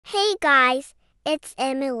Hey guys, it's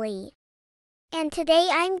Emily. And today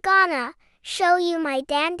I'm gonna show you my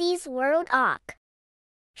Dandy's World Arc.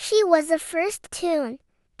 She was the first tune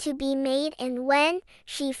to be made, and when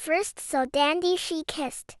she first saw Dandy she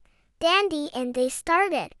kissed Dandy and they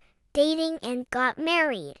started dating and got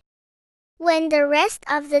married. When the rest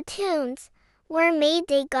of the tunes were made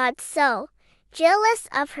they got so jealous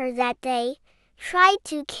of her that they tried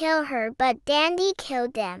to kill her, but Dandy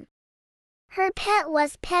killed them. Her pet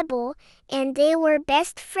was Pebble, and they were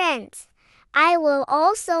best friends. I will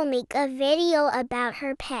also make a video about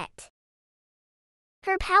her pet.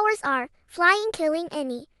 Her powers are flying, killing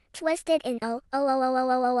any, twisted in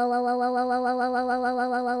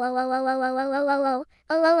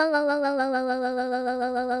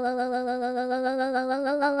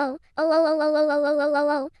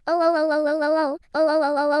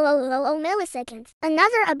milliseconds.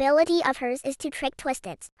 Another ability of hers is to trick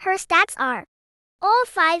Twisteds. Her stats are all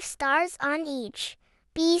 5 stars on each.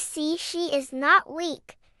 BC, she is not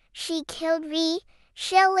weak. She killed Ree,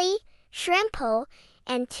 Shelly, Shrimpo,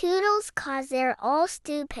 and Toodles cause they're all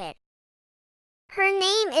stupid. Her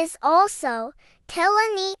name is also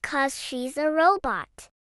Telani cause she's a robot.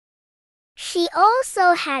 She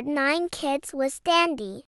also had 9 kids with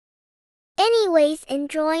Dandy. Anyways,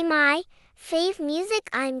 enjoy my fave music.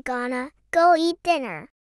 I'm gonna go eat dinner.